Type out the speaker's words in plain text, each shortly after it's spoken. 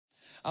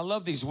I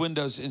love these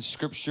windows in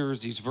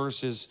scriptures, these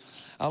verses.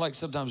 I like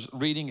sometimes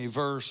reading a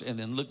verse and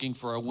then looking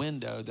for a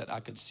window that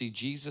I could see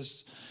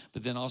Jesus,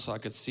 but then also I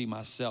could see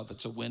myself.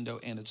 It's a window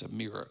and it's a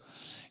mirror.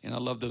 And I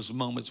love those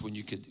moments when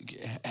you could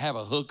have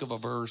a hook of a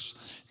verse,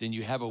 then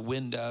you have a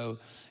window,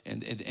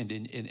 and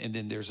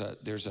then there's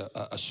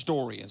a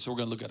story. And so we're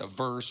going to look at a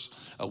verse,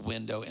 a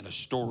window, and a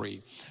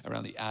story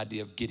around the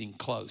idea of getting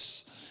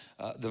close.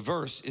 The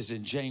verse is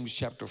in James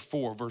chapter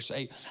 4, verse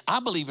 8. I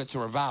believe it's a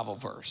revival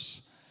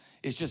verse.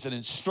 It's just an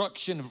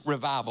instruction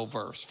revival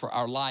verse for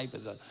our life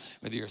as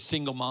whether you're a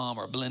single mom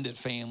or a blended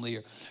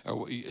family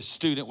or a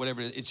student,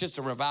 whatever it is. It's just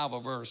a revival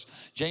verse.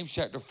 James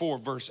chapter 4,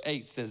 verse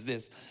 8 says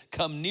this: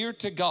 come near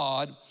to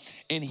God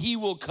and he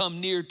will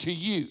come near to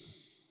you.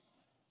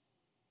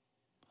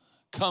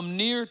 Come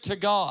near to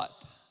God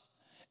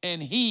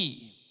and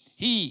he,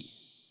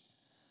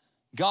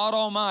 God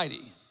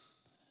Almighty,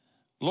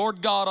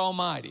 Lord God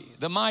Almighty,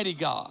 the mighty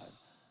God,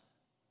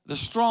 the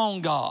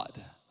strong God,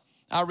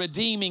 our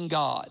redeeming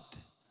God,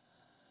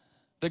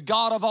 the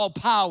God of all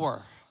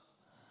power,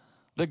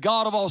 the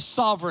God of all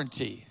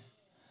sovereignty,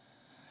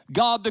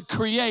 God the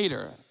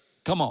creator.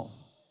 Come on.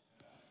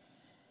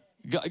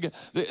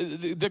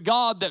 The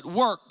God that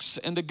works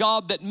and the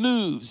God that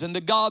moves and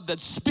the God that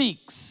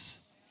speaks.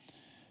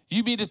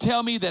 You mean to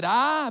tell me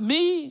that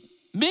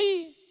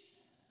me?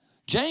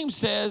 James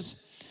says,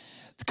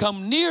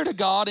 come near to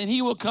God and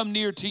he will come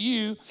near to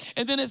you.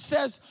 And then it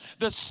says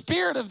the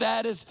spirit of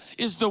that is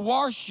to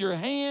wash your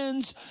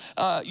hands,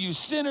 you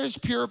sinners,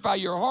 purify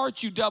your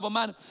hearts, you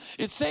double-minded.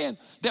 It's saying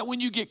that when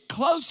you get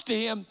close to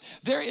him,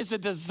 there is a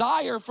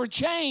desire for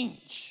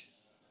change.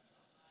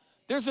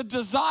 There's a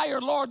desire,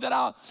 Lord, that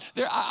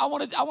I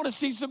want to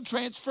see some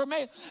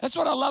transformation. That's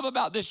what I love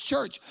about this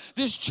church.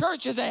 This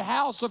church is a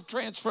house of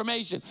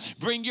transformation.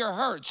 Bring your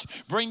hurts,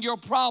 bring your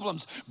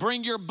problems,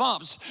 bring your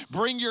bumps,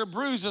 bring your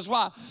bruises.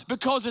 Why?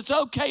 Because it's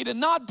okay to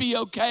not be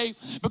okay,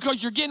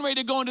 because you're getting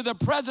ready to go into the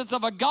presence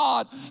of a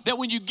God that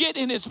when you get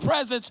in his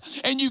presence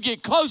and you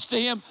get close to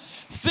him,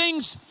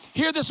 things,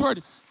 hear this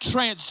word,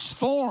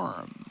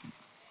 transform.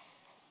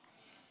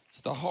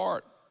 It's the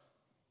heart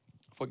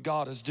of what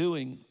God is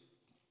doing.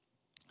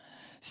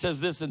 It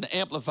says this in the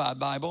Amplified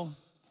Bible.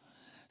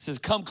 It says,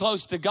 come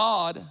close to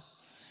God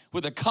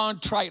with a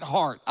contrite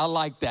heart. I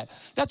like that.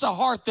 That's a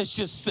heart that's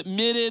just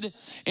submitted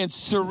and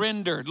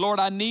surrendered. Lord,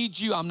 I need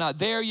you. I'm not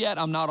there yet.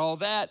 I'm not all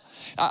that.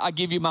 I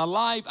give you my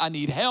life. I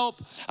need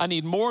help. I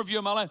need more of you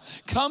in my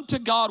life. Come to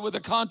God with a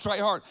contrite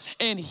heart,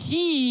 and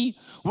he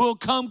will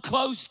come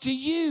close to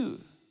you.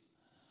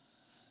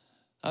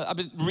 I've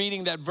been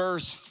reading that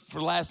verse for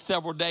the last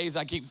several days.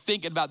 I keep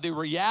thinking about the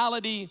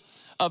reality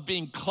of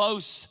being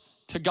close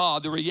to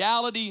God, the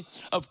reality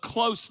of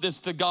closeness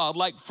to God,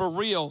 like for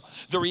real,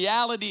 the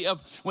reality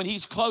of when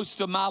he's close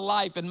to my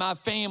life and my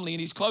family, and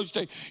he's close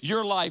to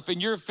your life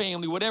and your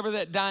family, whatever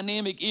that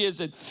dynamic is,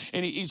 and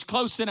he's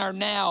close in our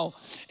now,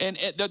 and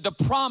the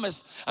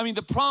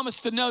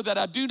promise to know that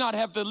I do not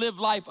have to live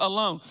life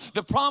alone,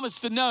 the promise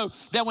to know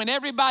that when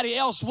everybody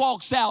else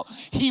walks out,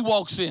 he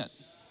walks in.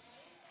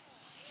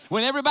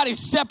 When everybody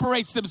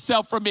separates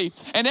themselves from me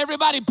and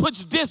everybody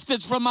puts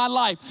distance from my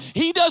life,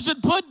 he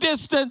doesn't put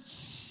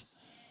distance.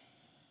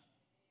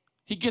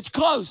 He gets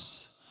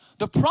close.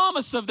 The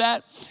promise of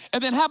that.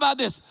 And then how about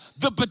this?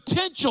 The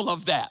potential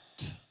of that.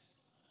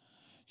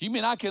 You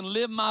mean I can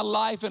live my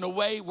life in a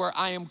way where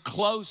I am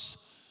close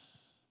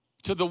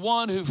to the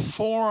one who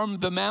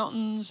formed the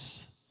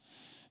mountains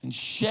and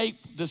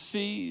shaped the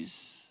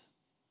seas?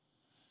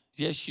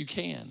 Yes, you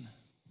can.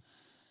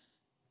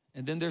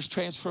 And then there's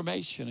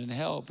transformation and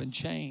help and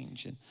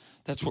change. And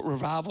that's what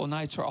revival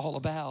nights are all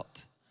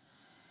about.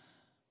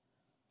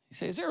 You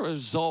say, is there a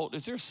result?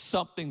 Is there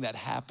something that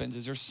happens?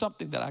 Is there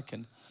something that I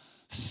can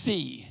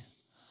see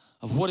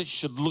of what it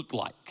should look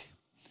like?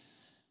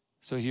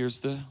 So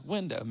here's the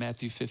window,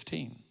 Matthew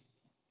 15.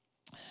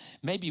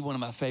 Maybe one of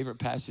my favorite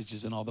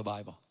passages in all the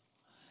Bible.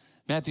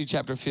 Matthew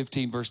chapter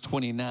 15, verse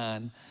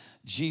 29,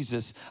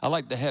 Jesus, I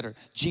like the header,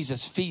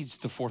 Jesus feeds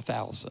the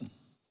 4,000.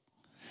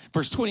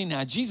 Verse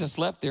 29, Jesus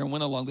left there and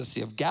went along the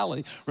Sea of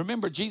Galilee.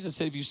 Remember, Jesus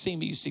said, if you see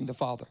me, you see the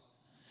Father.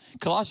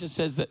 Colossians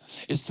says that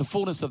it's the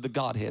fullness of the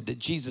Godhead, that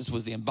Jesus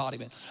was the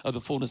embodiment of the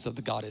fullness of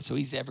the Godhead. So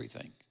he's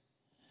everything.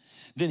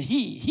 Then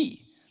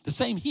he, the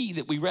same he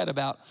that we read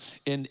about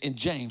in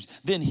James,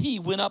 then he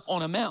went up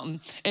on a mountain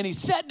and he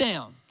sat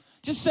down,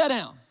 just sat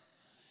down.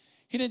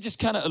 He didn't just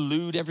kind of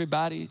elude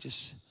everybody,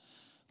 just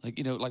like,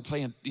 like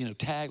playing,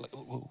 tag, like,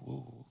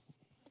 whoa,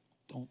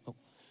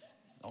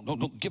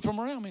 don't get from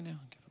around me now.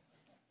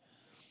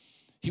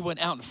 He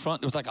went out in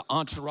front. There was like an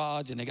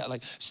entourage, and they got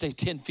like, stay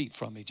 10 feet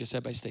from me. Just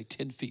everybody stay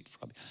 10 feet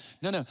from me.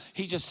 No.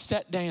 He just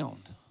sat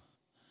down.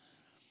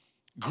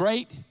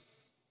 Great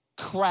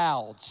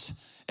crowds,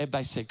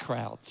 everybody say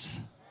crowds,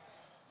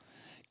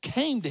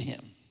 came to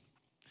him,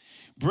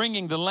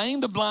 bringing the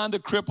lame, the blind, the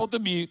crippled, the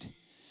mute,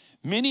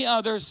 many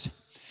others.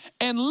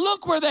 And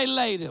look where they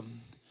laid him.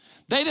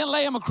 They didn't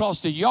lay him across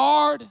the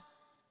yard.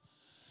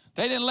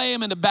 They didn't lay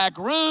him in the back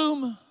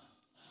room.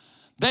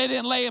 They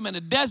didn't lay him in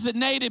a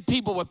designated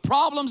people with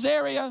problems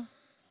area.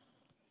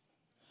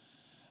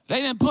 They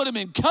didn't put him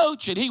in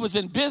coach and he was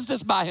in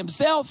business by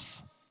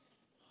himself.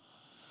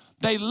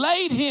 They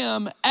laid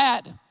him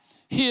at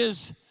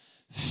his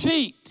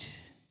feet.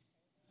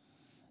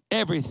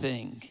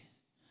 Everything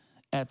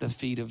at the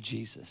feet of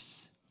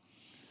Jesus.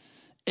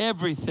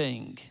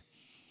 Everything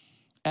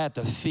at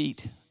the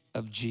feet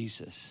of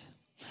Jesus.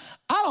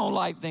 I don't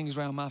like things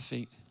around my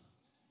feet.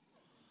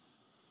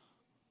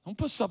 Don't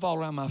put stuff all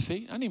around my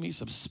feet. I need me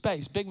some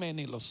space. Big man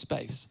need a little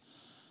space.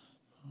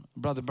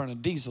 Brother burning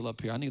diesel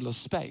up here. I need a little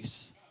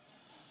space.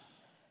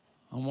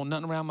 I don't want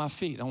nothing around my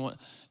feet.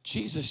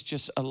 Jesus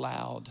just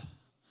allowed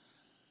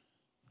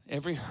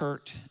every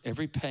hurt,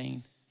 every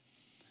pain,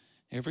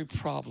 every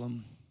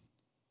problem.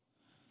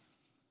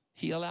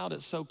 He allowed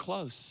it so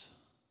close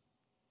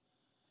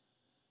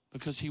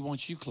because he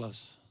wants you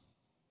close.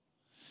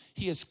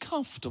 He is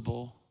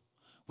comfortable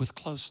with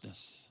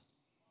closeness.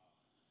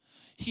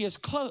 He's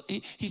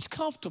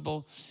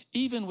comfortable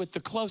even with the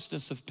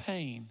closeness of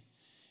pain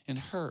and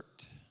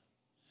hurt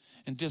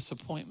and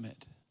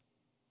disappointment.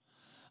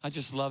 I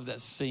just love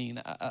that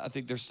scene. I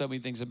think there's so many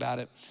things about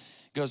it.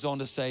 Goes on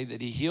to say that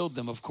he healed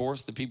them, of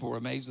course. The people were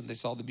amazed when they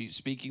saw the mute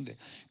speaking, the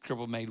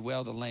crippled made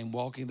well, the lame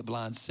walking, the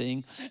blind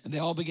seeing, and they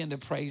all began to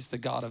praise the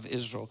God of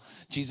Israel.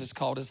 Jesus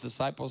called his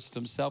disciples to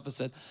himself and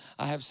said,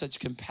 I have such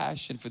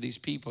compassion for these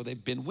people.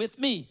 They've been with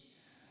me.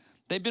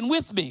 They've been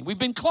with me. We've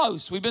been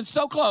close. We've been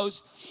so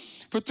close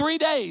for 3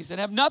 days and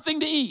have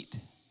nothing to eat.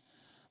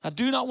 I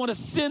do not want to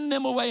send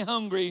them away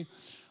hungry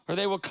or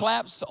they will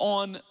collapse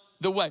on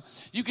the way.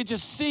 You could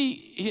just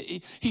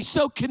see he's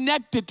so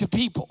connected to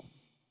people.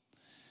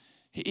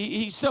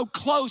 He's so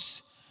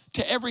close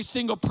to every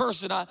single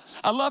person. I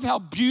love how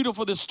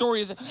beautiful this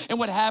story is. And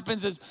what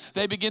happens is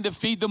they begin to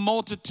feed the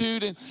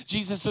multitude. And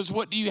Jesus says,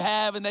 what do you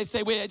have? And they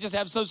say, we just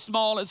have so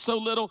small, it's so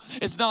little,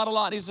 it's not a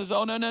lot. And he says,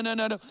 oh, no.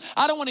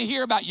 I don't want to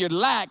hear about your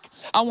lack.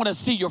 I want to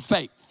see your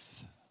faith.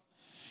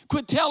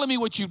 Quit telling me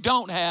what you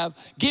don't have.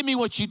 Give me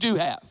what you do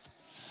have.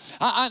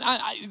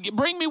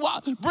 Bring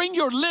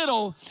your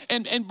little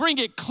and bring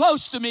it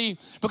close to me,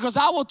 because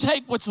I will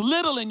take what's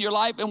little in your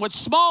life and what's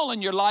small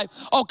in your life.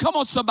 Oh, come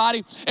on,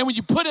 somebody. And when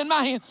you put it in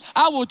my hand,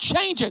 I will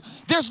change it.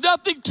 There's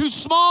nothing too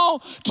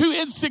small, too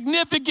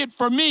insignificant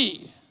for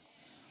me.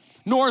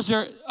 Nor is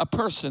there a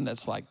person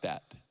that's like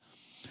that.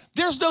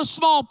 There's no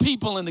small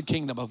people in the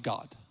kingdom of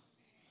God.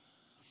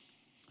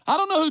 I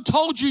don't know who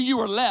told you you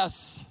were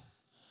less.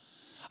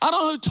 I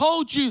don't know who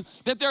told you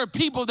that there are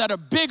people that are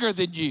bigger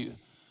than you.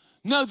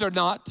 No, they're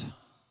not.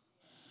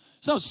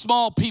 There's no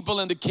small people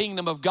in the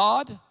kingdom of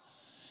God.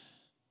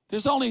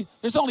 There's only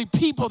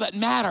people that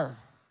matter.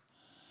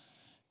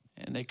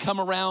 And they come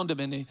around him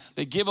and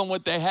they give him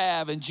what they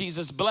have, and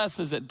Jesus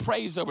blesses it,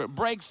 prays over it,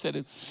 breaks it,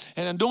 and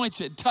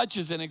anoints it,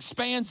 touches it, and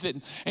expands it,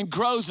 and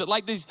grows it.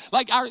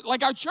 Like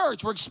our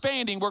church, we're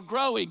expanding, we're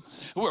growing,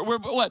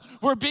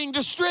 we're being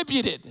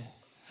distributed.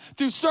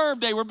 Through Serve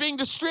Day, we're being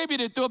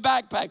distributed through a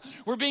backpack.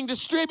 We're being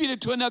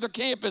distributed to another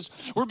campus.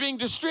 We're being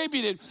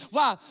distributed.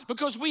 Why?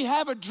 Because we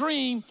have a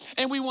dream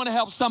and we want to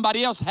help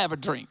somebody else have a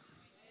dream.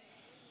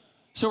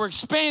 So we're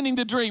expanding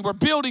the dream. We're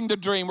building the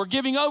dream. We're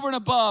giving over and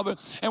above,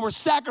 and we're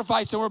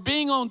sacrificing. We're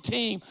being on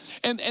team.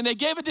 And they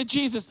gave it to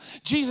Jesus.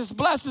 Jesus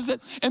blesses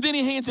it, and then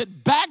he hands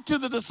it back to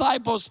the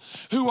disciples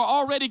who are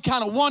already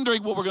kind of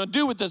wondering what we're going to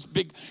do with this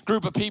big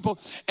group of people.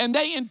 And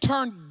they in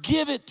turn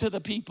give it to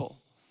the people.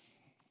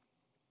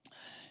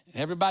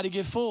 Everybody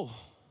get full.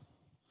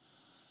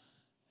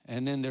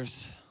 And then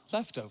there's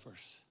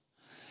leftovers.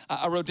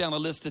 I wrote down a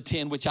list of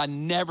 10, which I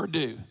never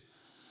do.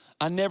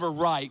 I never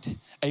write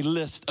a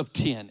list of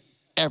 10,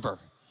 ever.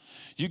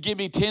 You give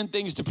me 10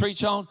 things to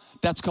preach on,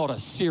 that's called a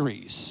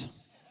series.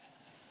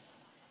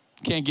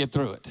 Can't get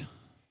through it.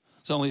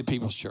 It's only a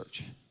people's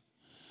church.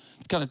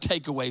 Kind of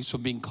takeaways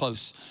from being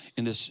close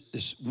in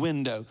this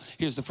window.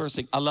 Here's the first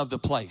thing. I love the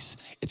place.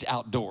 It's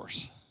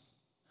outdoors.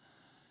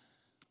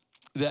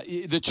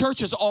 The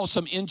church is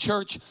awesome in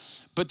church,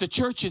 but the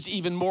church is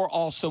even more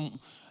awesome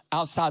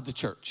outside the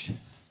church.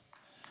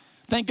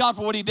 Thank God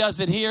for what he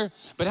does in here,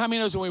 but how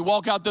many knows when we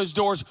walk out those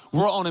doors,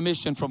 we're on a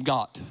mission from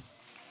God?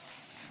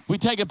 We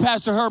taking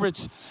Pastor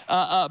Herbert's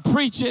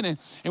preaching, and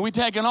we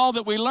taking all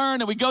that we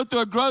learned, and we go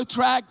through a growth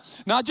track,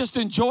 not just to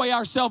enjoy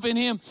ourselves in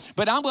him,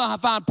 but I'm going to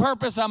find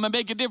purpose, I'm going to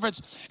make a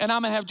difference, and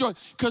I'm going to have joy.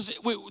 Because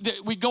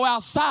we go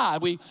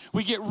outside, we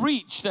get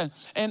reached, and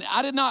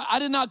I did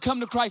not come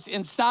to Christ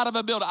inside of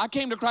a building. I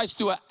came to Christ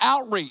through an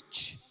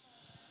outreach.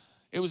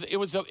 I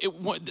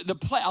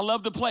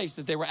love the place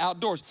that they were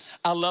outdoors.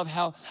 I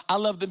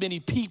love the many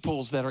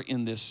peoples that are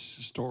in this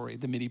story.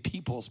 The many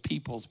peoples,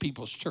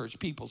 church,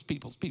 peoples.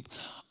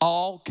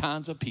 All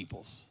kinds of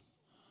peoples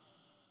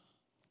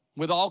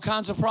with all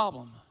kinds of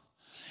problem.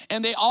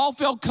 And they all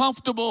felt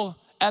comfortable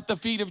at the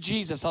feet of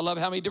Jesus. I love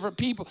how many different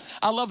people.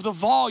 I love the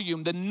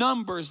volume, the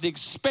numbers, the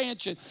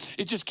expansion.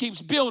 It just keeps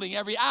building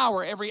every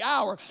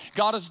hour.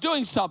 God is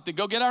doing something.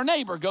 Go get our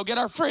neighbor. Go get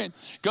our friend.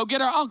 Go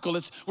get our uncle.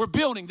 We're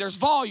building. There's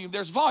volume.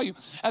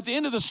 At the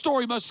end of the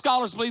story, most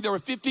scholars believe there were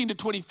 15 to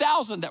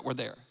 20,000 that were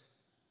there.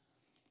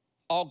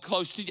 All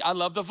close to you. I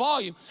love the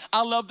volume.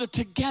 I love the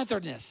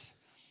togetherness.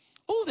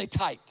 Oh, they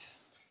tight.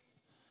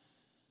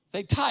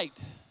 They tight.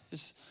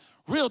 It's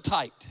real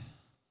tight.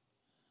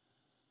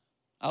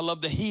 I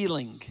love the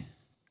healing.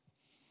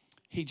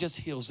 He just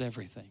heals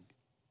everything.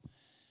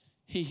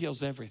 He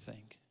heals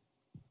everything.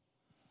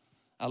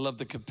 I love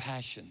the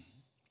compassion.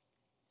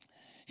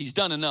 He's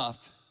done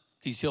enough.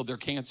 He's healed their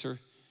cancer.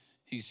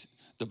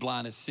 The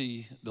blind is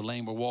see, the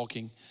lame are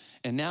walking.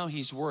 And now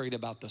he's worried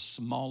about the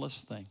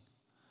smallest thing.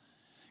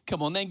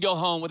 Come on, they can go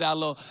home without a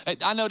little.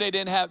 I know they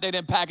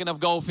didn't pack enough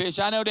goldfish.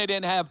 I know they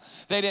didn't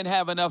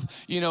have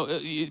enough,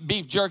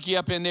 beef jerky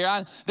up in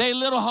there. They a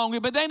little hungry,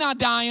 but they're not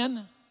dying.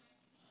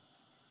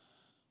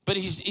 But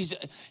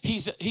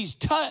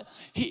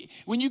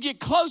when you get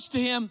close to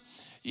him,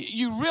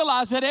 you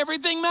realize that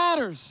everything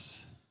matters.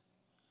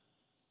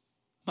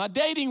 My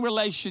dating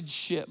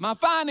relationship, my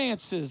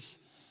finances,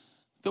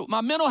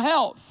 my mental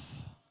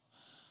health.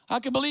 I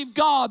can believe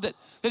God that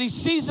he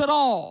sees it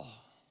all.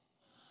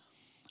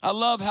 I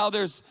love how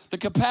there's the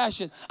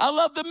compassion. I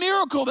love the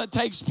miracle that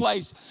takes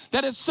place,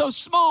 that it's so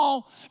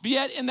small, but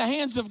yet in the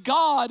hands of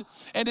God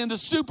and in the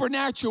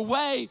supernatural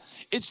way,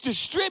 it's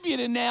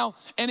distributed now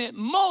and it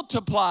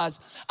multiplies.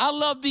 I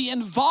love the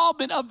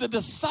involvement of the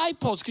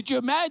disciples. Could you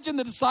imagine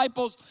the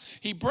disciples?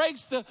 He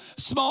breaks the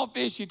small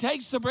fish, he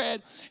takes the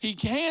bread, he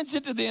hands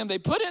it to them, they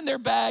put it in their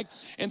bag,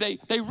 and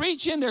they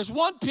reach in, there's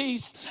one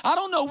piece. I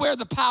don't know where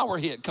the power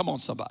hit. Come on,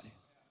 somebody.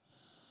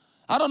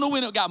 I don't know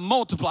when it got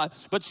multiplied,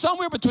 but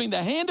somewhere between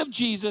the hand of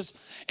Jesus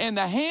and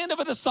the hand of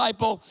a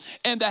disciple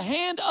and the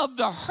hand of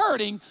the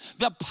hurting,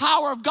 the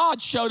power of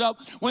God showed up.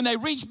 When they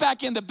reached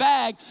back in the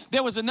bag,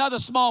 there was another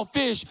small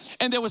fish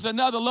and there was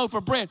another loaf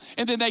of bread.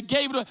 And then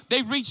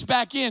they reached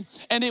back in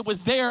and it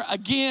was there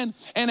again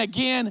and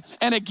again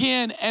and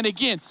again and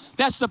again.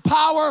 That's the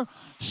power,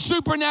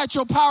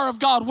 supernatural power of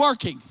God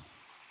working.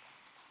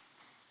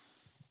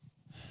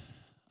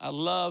 I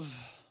love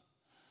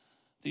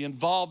the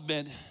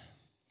involvement,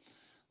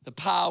 the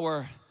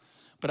power,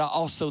 but I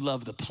also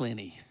love the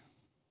plenty.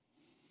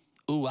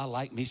 Ooh, I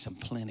like me some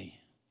plenty.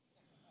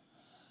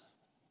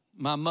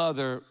 My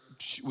mother,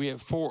 we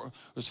had four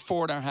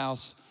in our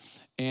house,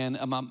 and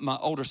my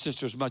older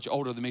sister is much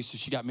older than me, so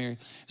she got married.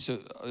 So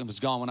it was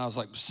gone when I was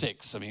like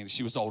 6. I mean,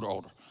 she was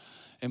older.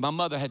 And my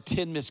mother had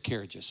 10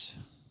 miscarriages.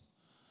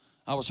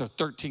 I was her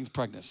 13th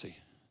pregnancy.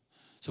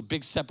 So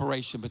big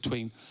separation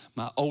between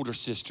my older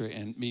sister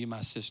and me and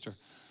my sister.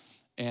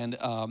 And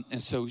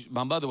so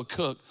my mother would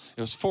cook.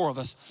 There was 4 of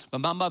us, but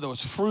my mother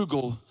was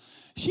frugal.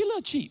 She a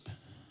little cheap.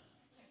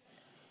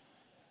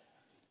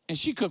 And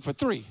she cooked for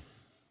 3.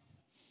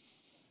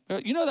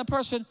 You know that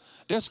person,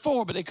 there's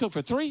 4, but they cook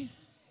for 3?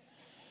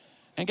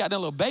 And got them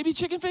little baby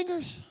chicken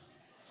fingers?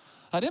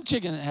 Them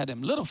chicken had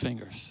them little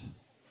fingers.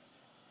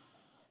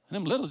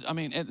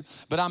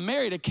 But I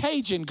married a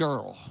Cajun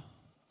girl.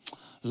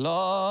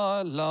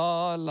 Lord,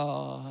 Lord,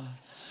 Lord.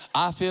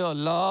 I feel,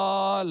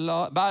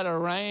 Lord, by the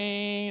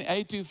rain,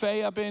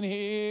 etouffee up in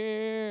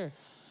here.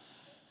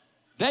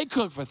 They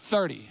cook for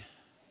 30.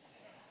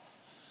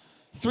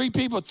 3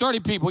 people, 30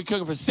 people. We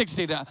cook for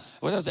 60. Well,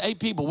 there was 8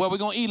 people. Well, we're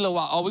going to eat a little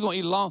while. Oh, we're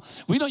going to eat long.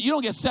 You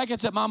don't get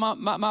seconds at my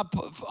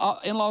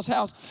in-laws'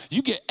 house.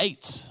 You get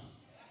 8.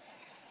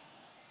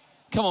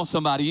 Come on,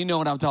 somebody. You know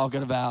what I'm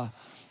talking about.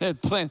 There's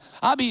plenty.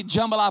 I'll be eating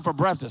jambalaya for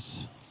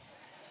breakfast.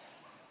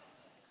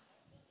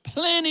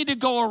 Plenty to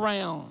go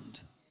around.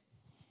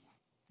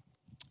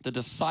 The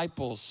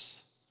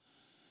disciples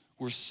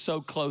were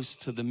so close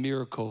to the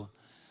miracle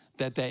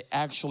that they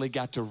actually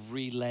got to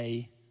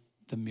relay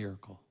the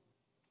miracle.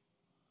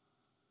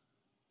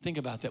 Think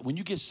about that. When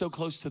you get so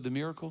close to the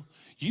miracle,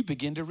 you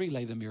begin to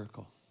relay the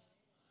miracle.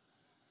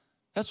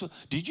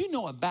 Did you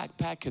know a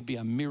backpack could be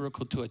a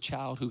miracle to a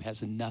child who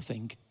has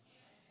nothing?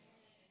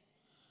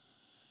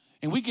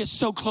 And we get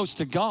so close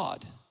to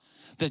God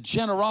that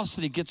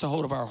generosity gets a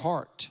hold of our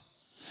heart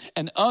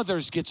and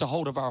others gets a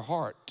hold of our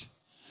heart.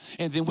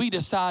 And then we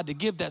decide to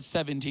give that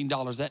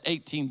 $17, that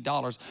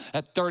 $18,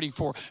 that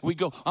 $34. We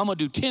go, I'm going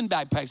to do 10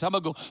 backpacks. I'm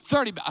going to go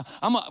 30.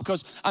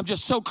 Because I'm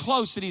just so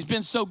close and he's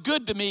been so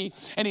good to me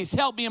and he's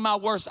helped me in my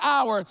worst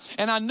hour.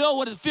 And I know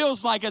what it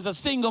feels like as a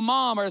single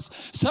mom or as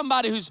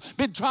somebody who's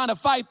been trying to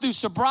fight through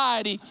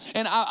sobriety.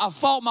 And I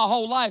fought my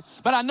whole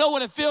life. But I know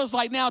what it feels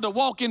like now to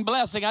walk in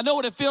blessing. I know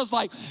what it feels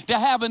like to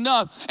have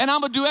enough. And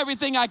I'm going to do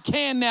everything I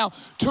can now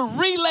to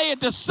relay it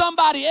to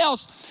somebody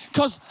else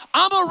because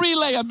I'm going to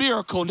relay a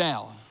miracle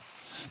now.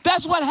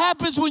 That's what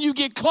happens when you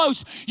get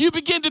close. You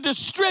begin to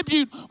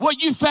distribute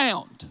what you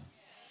found.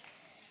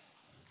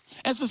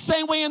 It's the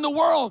same way in the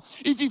world.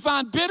 If you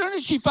find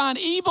bitterness, you find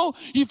evil,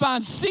 you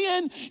find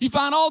sin, you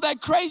find all that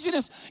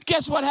craziness,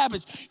 guess what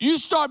happens? You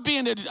start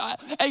being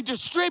a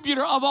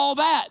distributor of all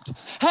that.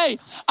 Hey,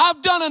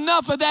 I've done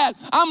enough of that.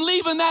 I'm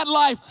leaving that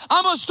life.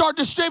 I'm going to start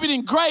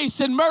distributing grace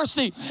and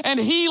mercy and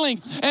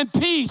healing and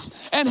peace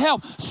and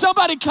help.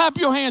 Somebody clap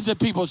your hands at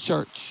People's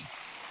Church.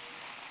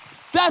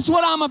 That's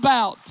what I'm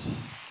about.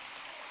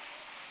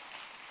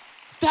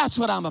 That's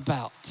what I'm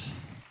about.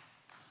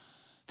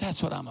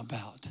 That's what I'm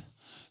about.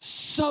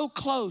 So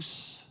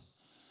close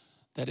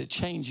that it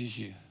changes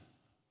you.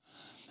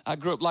 I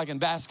grew up liking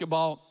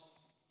basketball,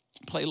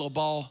 play a little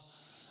ball.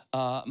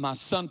 My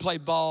son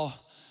played ball.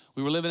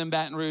 We were living in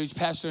Baton Rouge,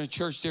 pastoring a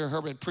church there.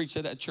 Herbert had preached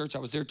at that church. I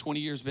was there 20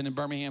 years, been in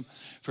Birmingham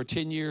for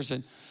 10 years,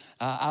 and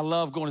I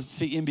love going to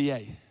see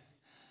NBA.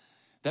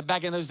 That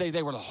back in those days,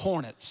 they were the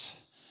Hornets.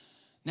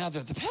 Now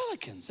they're the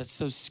Pelicans. That's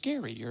so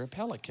scary. You're a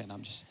Pelican.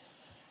 I'm just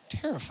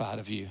terrified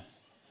of you.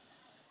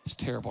 It's a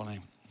terrible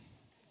name.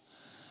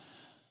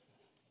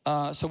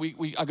 So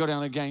I go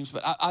down to games,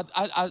 but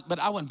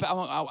I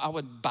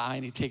wouldn't buy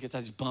any tickets.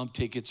 I just bump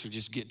tickets or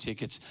just get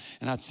tickets,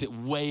 and I'd sit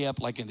way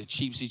up like in the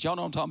cheap seats. Y'all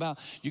know what I'm talking about?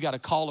 You got to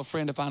call a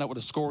friend to find out what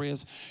the score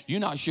is. You're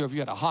not sure if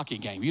you're at a hockey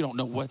game. You don't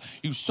know what.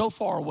 You're so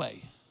far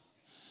away.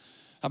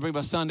 I bring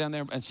my son down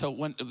there, and so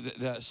when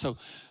the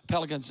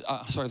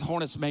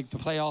Hornets make the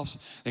playoffs,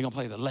 they're gonna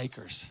play the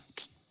Lakers.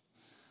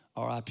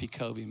 R.I.P.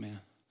 Kobe,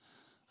 man.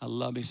 I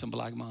love me some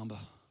Black Mamba.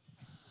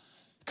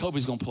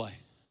 Kobe's gonna play.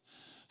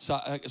 So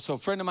a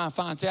friend of mine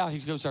finds out. He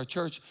goes to our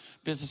church,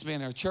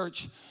 businessman in our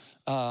church.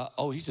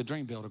 He's a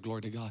dream builder,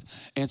 glory to God.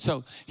 And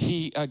so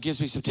he gives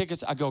me some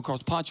tickets. I go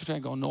across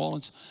Pontchartrain, go to New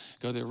Orleans,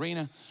 go to the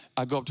arena.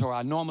 I go up to where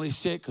I normally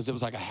sit because it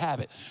was like a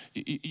habit.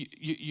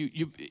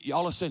 You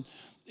all of a sudden,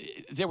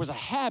 there was a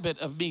habit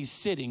of me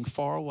sitting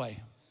far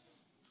away.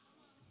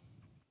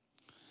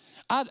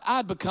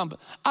 I'd become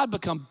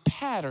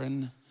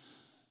patterned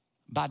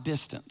by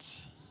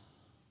distance.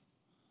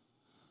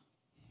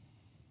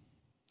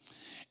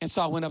 And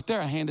so I went up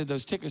there. I handed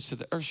those tickets to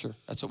the usher.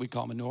 That's what we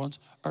call them in New Orleans,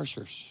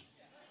 ushers.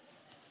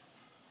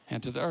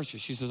 Hand to the usher.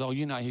 She says, "Oh,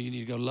 you're not here. You need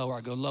to go lower."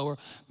 I go lower.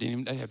 They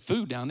had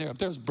food down there. Up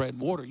there was bread and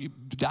water. You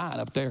dying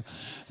up there.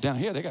 Down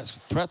here, they got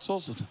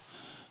pretzels, and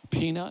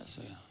peanuts,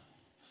 a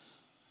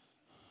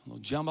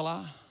little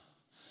jambalaya.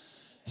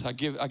 So I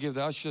give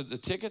the usher the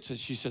tickets, and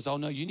she says, "Oh,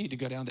 no, you need to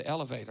go down the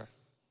elevator."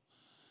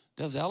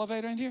 Does the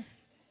elevator in here?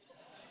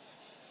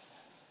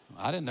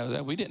 I didn't know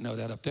that. We didn't know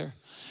that up there.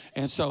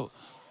 And so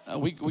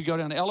we go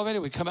down the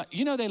elevator. We come out.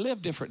 You know, they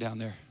live different down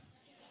there.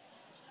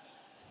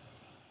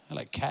 They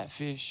like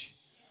catfish,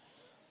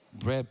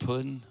 bread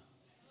pudding.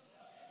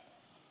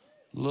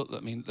 Look, I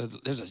mean,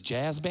 there's a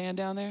jazz band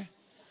down there.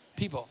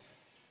 People.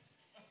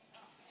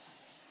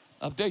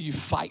 Up there, you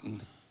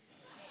fighting.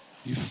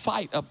 You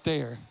fight up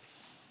there.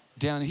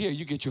 Down here,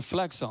 you get your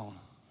flex on.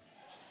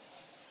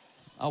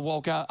 I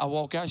walk out.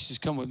 She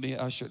just come with me,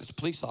 usher. It's a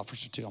police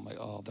officer too. I'm like,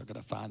 oh, they're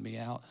gonna find me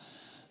out.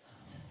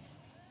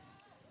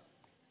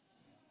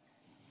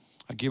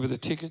 I give her the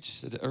tickets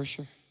to the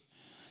usher.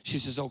 She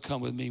says, "Oh, come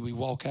with me." We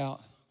walk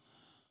out.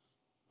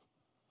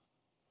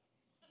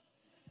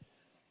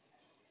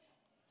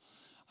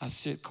 I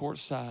sit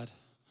courtside,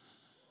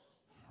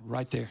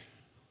 right there.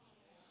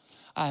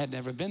 I had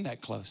never been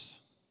that close.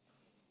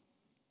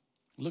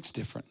 Looks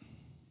different.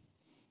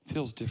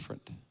 Feels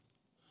different.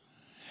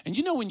 And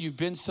you know when you've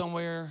been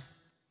somewhere,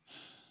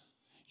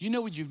 you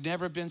know when you've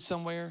never been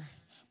somewhere,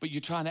 but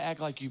you're trying to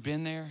act like you've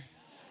been there?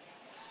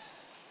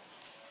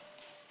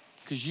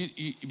 Because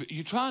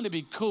you're trying to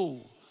be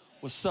cool.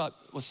 What's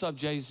up,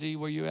 Jay-Z?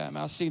 Where you at,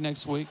 man? I'll see you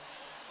next week.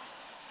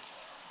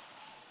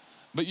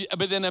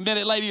 But then a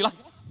minute later, you're like,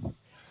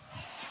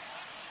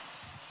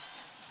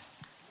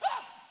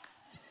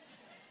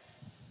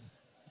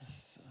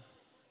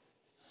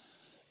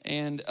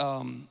 and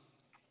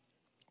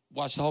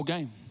watch the whole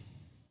game.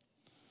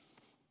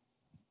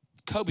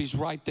 Kobe's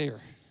right there.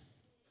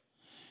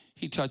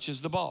 He touches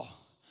the ball,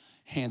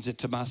 hands it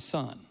to my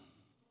son.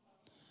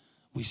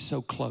 We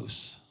so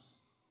close.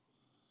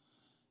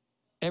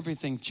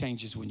 Everything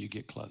changes when you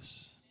get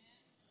close.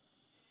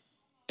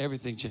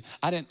 Everything changes.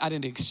 I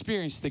didn't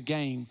experience the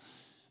game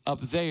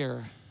up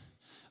there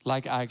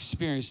like I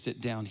experienced it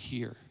down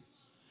here.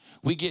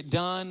 We get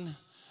done.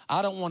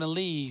 I don't want to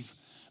leave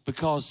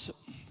because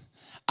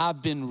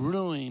I've been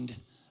ruined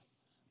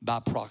by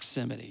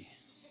proximity.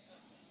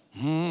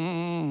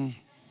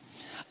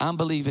 I'm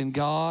believing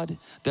God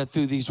that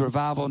through these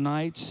revival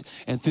nights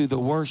and through the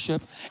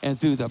worship and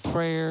through the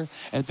prayer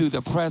and through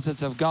the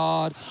presence of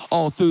God,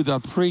 all through the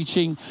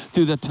preaching,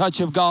 through the touch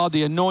of God,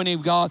 the anointing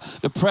of God,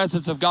 the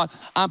presence of God,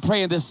 I'm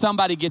praying that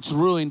somebody gets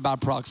ruined by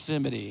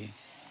proximity.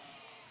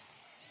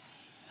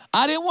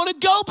 I didn't want to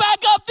go back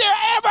up there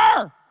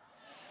ever.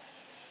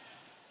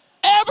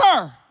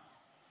 Ever.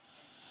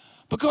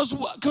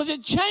 Because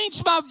it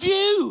changed my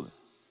view.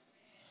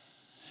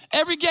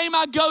 Every game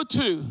I go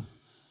to,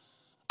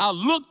 I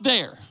look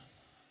there.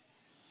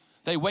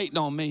 They waiting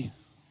on me.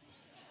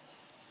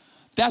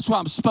 That's where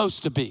I'm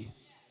supposed to be.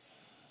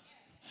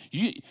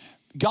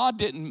 God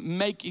did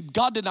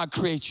not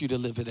create you to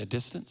live at a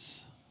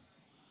distance.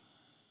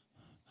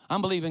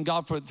 I'm believing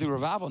God through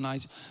revival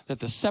nights that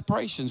the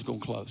separation's gonna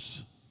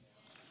close.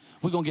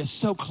 We're gonna get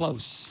so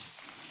close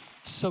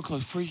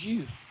for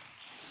you.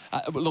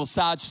 A little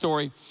side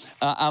story.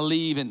 I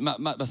leave and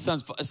my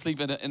son's asleep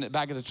in the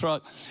back of the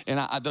truck,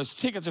 and those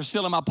tickets are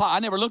still in my pocket. I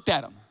never looked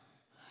at them,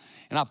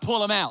 and I pull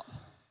them out.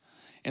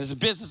 And there's a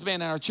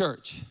businessman in our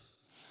church,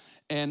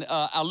 and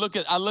I look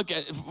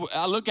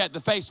at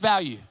the face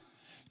value,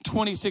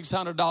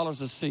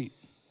 $2,600 a seat.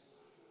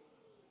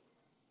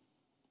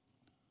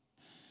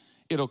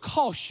 It'll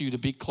cost you to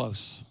be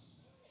close.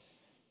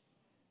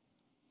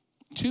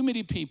 Too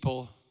many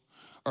people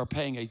are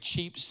paying a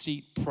cheap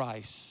seat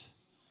price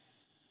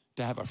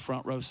to have a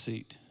front row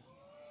seat.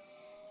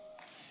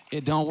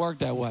 It don't work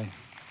that way.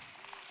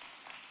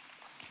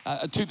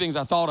 Two things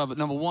I thought of.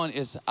 Number one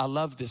is I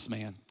love this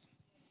man.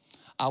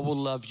 I will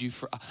love you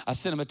for, I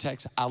sent him a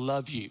text, I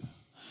love you.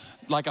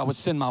 Like I would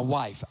send my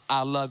wife,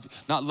 I love,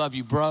 not love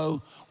you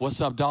bro,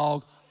 what's up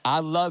dog? I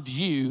love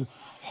you,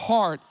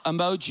 heart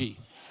emoji,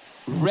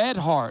 red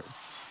heart.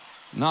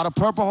 Not a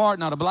purple heart,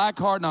 not a black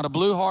heart, not a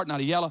blue heart, not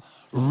a yellow,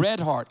 red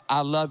heart,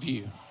 I love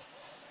you.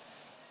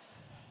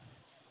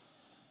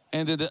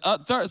 And then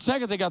the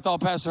second thing I thought,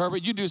 Pastor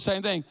Herbert, you do the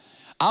same thing.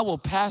 I will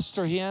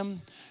pastor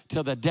him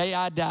till the day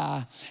I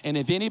die. And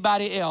if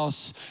anybody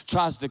else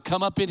tries to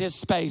come up in his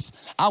space,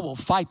 I will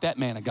fight that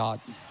man of God.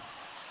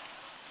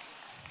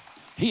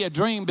 He a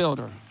dream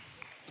builder.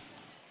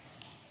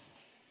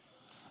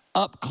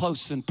 Up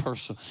close and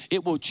personal.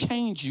 It will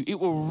change you. It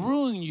will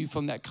ruin you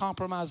from that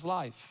compromised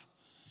life.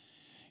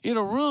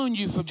 It'll ruin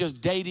you from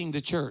just dating the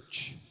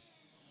church.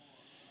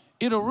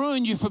 It'll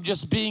ruin you from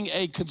just being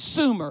a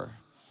consumer.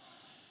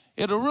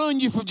 It'll ruin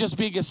you from just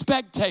being a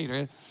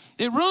spectator.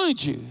 It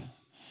ruins you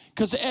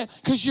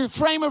because your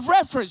frame of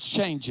reference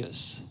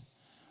changes.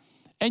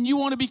 And you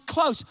want to be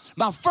close.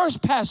 My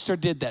first pastor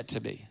did that to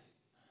me.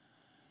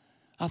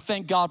 I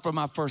thank God for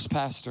my first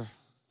pastor.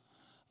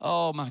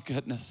 Oh my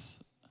goodness.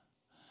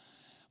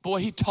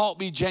 Boy, he taught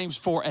me James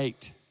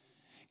 4:8.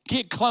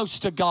 Get close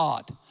to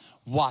God.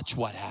 Watch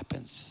what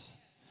happens.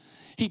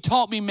 He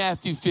taught me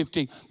Matthew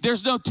 15.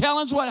 There's no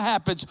telling what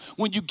happens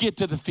when you get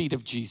to the feet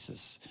of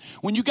Jesus.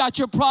 When you got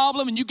your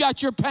problem and you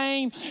got your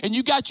pain and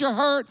you got your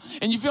hurt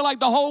and you feel like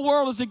the whole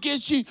world is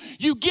against you,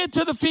 you get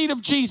to the feet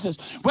of Jesus.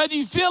 Whether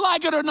you feel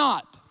like it or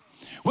not,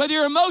 whether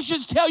your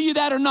emotions tell you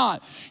that or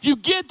not, you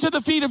get to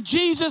the feet of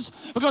Jesus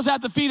because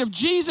at the feet of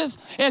Jesus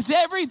is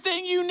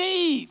everything you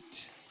need.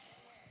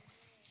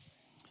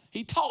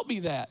 He taught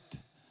me that.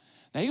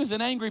 Now, he was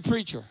an angry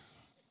preacher.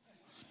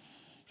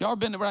 Y'all ever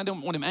been around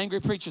one of them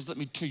angry preachers? Let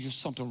me tell you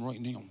something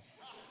right now.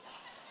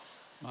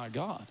 My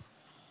God.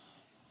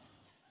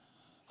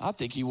 I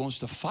think he wants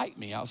to fight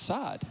me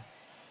outside.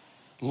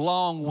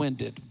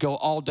 Long-winded, go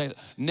all day.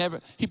 Never.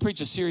 He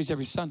preached a series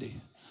every Sunday.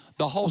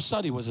 The whole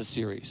Sunday was a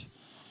series.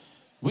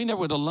 We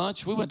never went to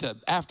lunch. We went to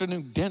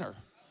afternoon dinner.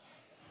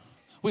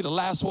 We the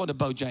last one to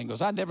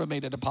Bojangles. I never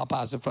made it to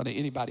Popeyes in front of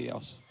anybody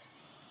else.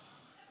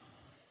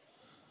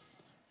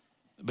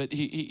 But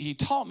he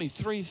taught me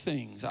three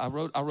things. I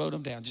wrote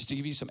them down just to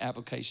give you some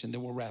application.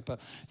 Then we'll wrap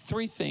up.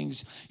 Three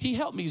things. He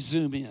helped me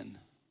zoom in.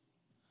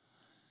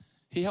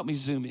 He helped me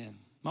zoom in.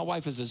 My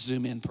wife is a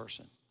zoom in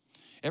person.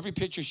 Every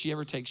picture she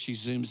ever takes, she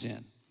zooms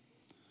in.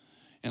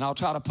 And I'll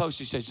try to post.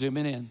 She says, zoom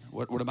in.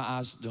 What are my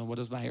eyes doing? What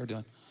is my hair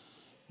doing?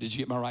 Did you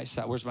get my right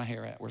side? Where's my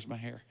hair at? Where's my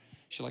hair?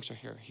 She likes her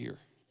hair here.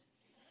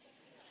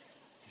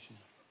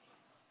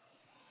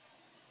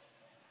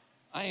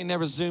 I ain't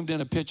never zoomed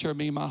in a picture of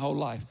me my whole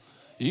life.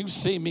 You can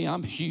see me,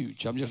 I'm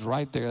huge. I'm just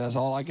right there. That's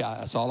all I got.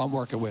 That's all I'm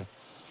working with.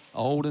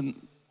 Old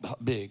and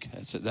big.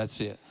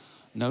 That's it.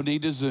 No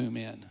need to zoom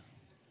in.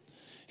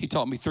 He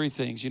taught me three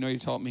things. You know, he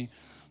taught me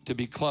to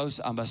be close.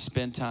 I must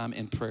spend time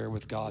in prayer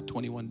with God.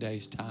 21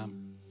 days,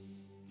 time.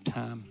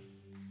 Time.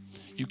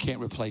 You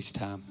can't replace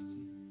time.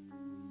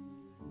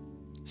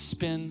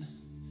 Spend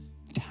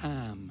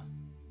time.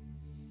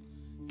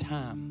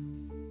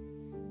 Time.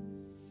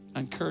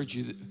 I encourage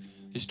you that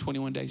this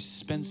 21 days,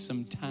 spend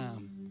some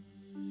time.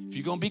 If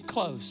you're going to be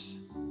close,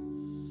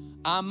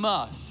 I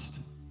must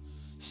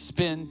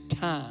spend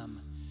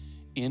time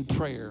in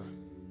prayer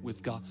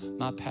with God.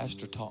 My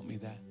pastor taught me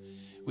that.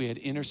 We had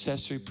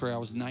intercessory prayer. I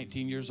was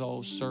 19 years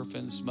old,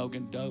 surfing,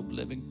 smoking dope,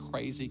 living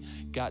crazy,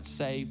 got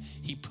saved.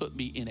 He put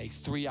me in a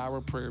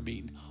 3-hour prayer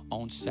meeting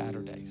on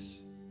Saturdays,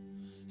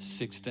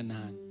 6 to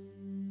 9.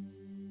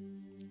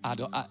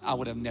 I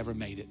would have never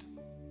made it.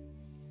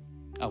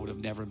 I would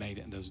have never made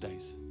it in those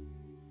days.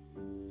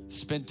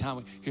 Spend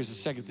time. Here's the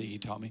second thing he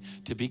taught me.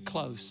 To be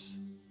close,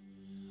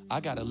 I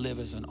got to live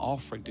as an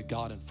offering to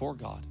God and for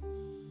God.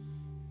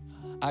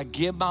 I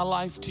give my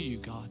life to you,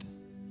 God.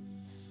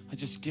 I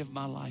just give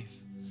my life.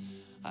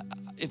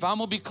 If I'm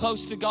going to be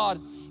close to God,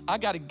 I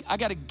got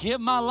to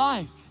give my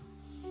life.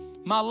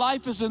 My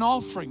life is an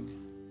offering.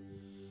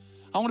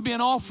 I want to be an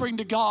offering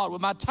to God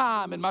with my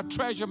time and my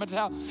treasure, my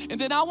talent.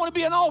 And then I want to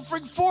be an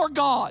offering for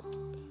God.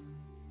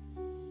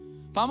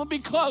 If I'm going to be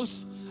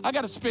close, I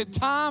got to spend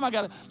time. I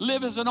got to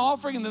live as an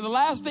offering. And then the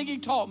last thing he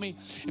taught me,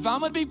 if I'm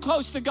going to be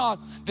close to God,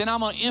 then I'm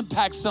going to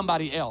impact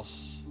somebody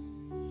else.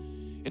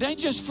 It ain't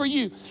just for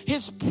you.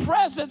 His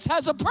presence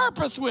has a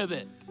purpose with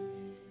it.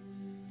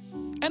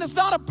 And it's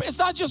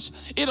not just,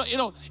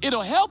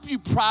 it'll help you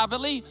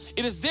privately.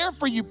 It is there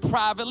for you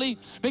privately.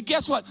 But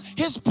guess what?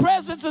 His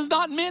presence is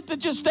not meant to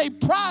just stay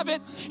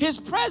private. His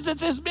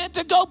presence is meant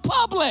to go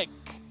public.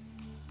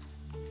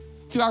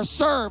 Through our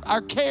serve,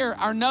 our care,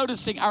 our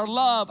noticing, our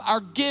love, our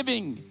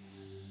giving,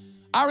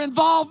 our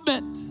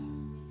involvement.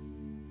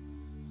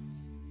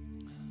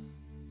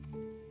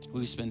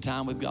 We spend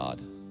time with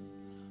God.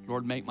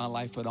 Lord, make my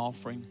life an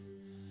offering.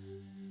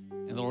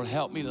 And Lord,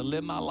 help me to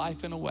live my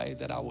life in a way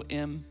that I will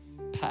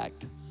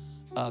impact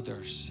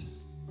others.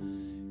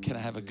 Can I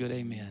have a good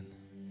amen?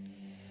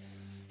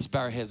 Let's bow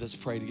our heads. Let's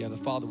pray together.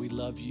 Father, we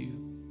love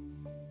you.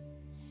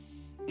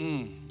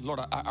 Lord,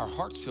 our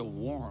hearts feel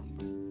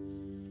warmed.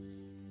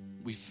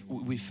 We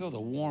feel the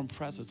warm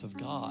presence of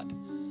God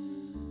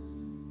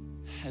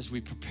as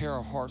we prepare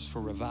our hearts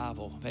for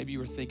revival. Maybe you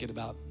were thinking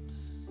about,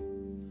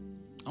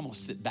 I'm going to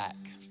sit back.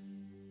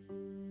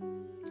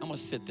 I'm going to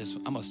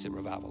sit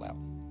revival out.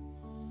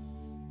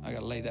 I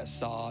got to lay that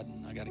sod,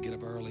 and I got to get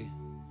up early.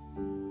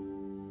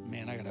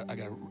 Man, I got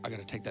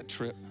to take that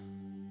trip.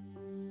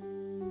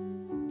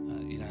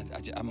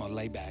 I'm going to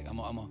lay back. I'm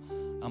going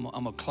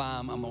to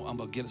climb. I'm going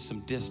to get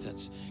some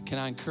distance. Can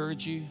I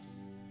encourage you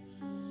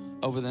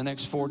over the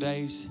next 4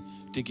 days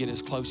to get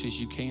as close as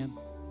you can?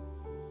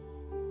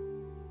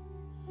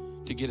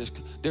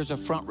 There's a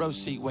front row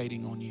seat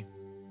waiting on you.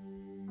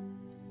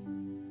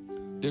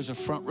 There's a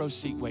front row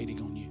seat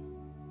waiting on you.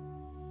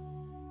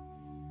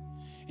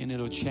 And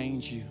it'll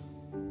change you.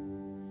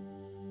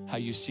 How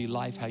you see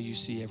life, how you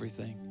see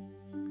everything.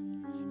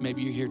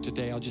 Maybe you're here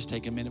today. I'll just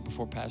take a minute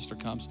before Pastor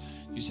comes.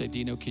 You say,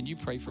 Dino, can you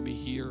pray for me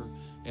here,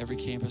 every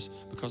campus?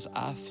 Because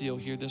I feel,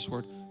 hear this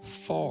word,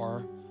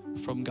 far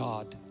from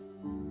God.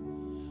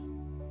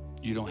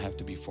 You don't have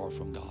to be far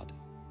from God.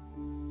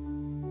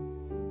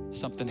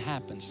 Something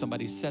happened.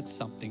 Somebody said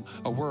something,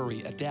 a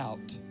worry, a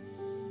doubt,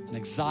 an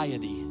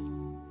anxiety.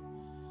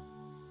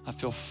 I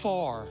feel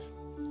far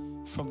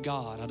from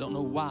God. I don't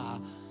know why.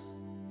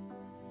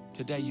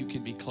 Today you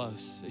can be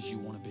close as you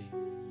want to be.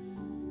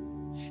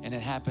 And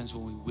it happens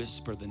when we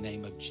whisper the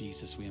name of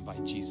Jesus. We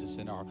invite Jesus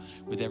in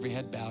with every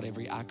head bowed,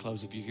 every eye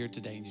closed. If you're here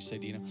today and you say,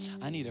 Dino,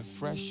 I need a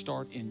fresh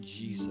start in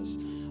Jesus.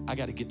 I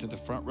got to get to the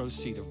front row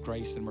seat of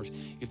grace and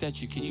mercy. If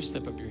that's you, can you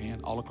slip up your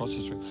hand all across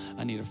this room?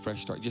 I need a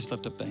fresh start. Just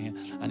lift up the hand.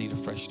 I need a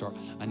fresh start.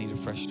 I need a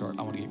fresh start.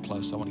 I want to get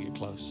close. I want to get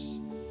close.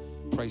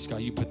 Praise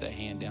God. You put that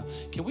hand down.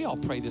 Can we all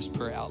pray this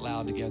prayer out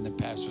loud together? And then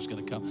Pastor's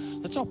going to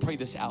come. Let's all pray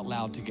this out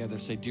loud together.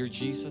 Say, Dear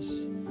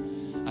Jesus,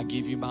 I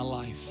give you my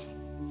life.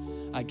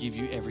 I give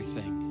you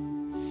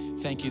everything.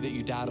 Thank you that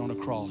you died on a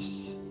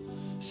cross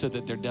so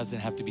that there doesn't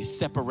have to be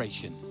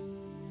separation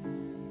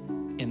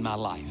in my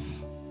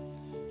life.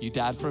 You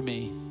died for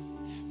me.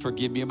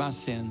 Forgive me of my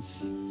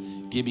sins.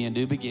 Give me a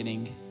new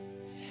beginning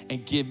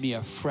and give me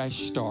a fresh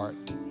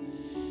start.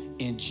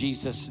 In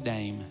Jesus'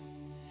 name,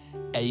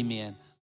 amen.